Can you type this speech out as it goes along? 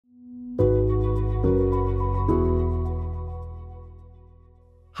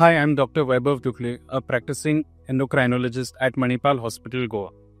Hi, I'm Dr. Vaibhav Dukle, a practicing endocrinologist at Manipal Hospital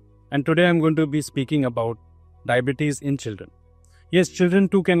Goa. And today I'm going to be speaking about diabetes in children. Yes, children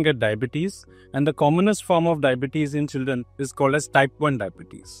too can get diabetes, and the commonest form of diabetes in children is called as type 1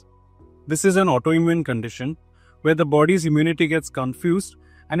 diabetes. This is an autoimmune condition where the body's immunity gets confused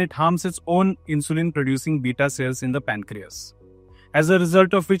and it harms its own insulin producing beta cells in the pancreas. As a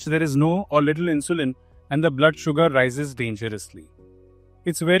result of which there is no or little insulin and the blood sugar rises dangerously.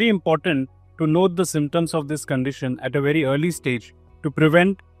 It's very important to note the symptoms of this condition at a very early stage to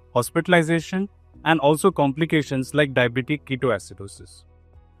prevent hospitalization and also complications like diabetic ketoacidosis.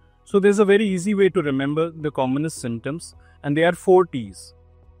 So there's a very easy way to remember the commonest symptoms, and they are 4 T's.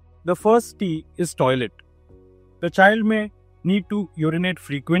 The first T is toilet. The child may need to urinate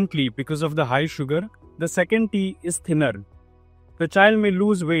frequently because of the high sugar. The second T is thinner. The child may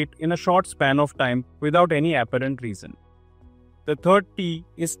lose weight in a short span of time without any apparent reason. The third T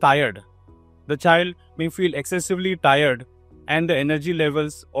is tired. The child may feel excessively tired and the energy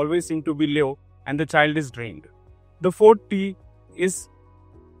levels always seem to be low and the child is drained. The fourth T is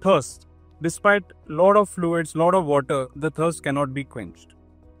thirst. Despite lot of fluids, lot of water, the thirst cannot be quenched.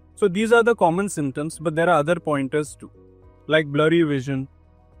 So these are the common symptoms, but there are other pointers too, like blurry vision,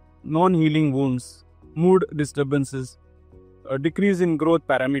 non-healing wounds, mood disturbances, a decrease in growth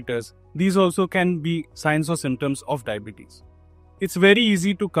parameters. These also can be signs or symptoms of diabetes. It's very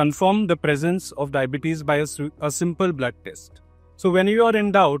easy to confirm the presence of diabetes by a simple blood test. So when you are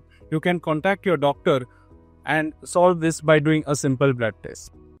in doubt, you can contact your doctor and solve this by doing a simple blood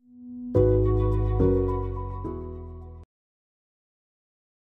test.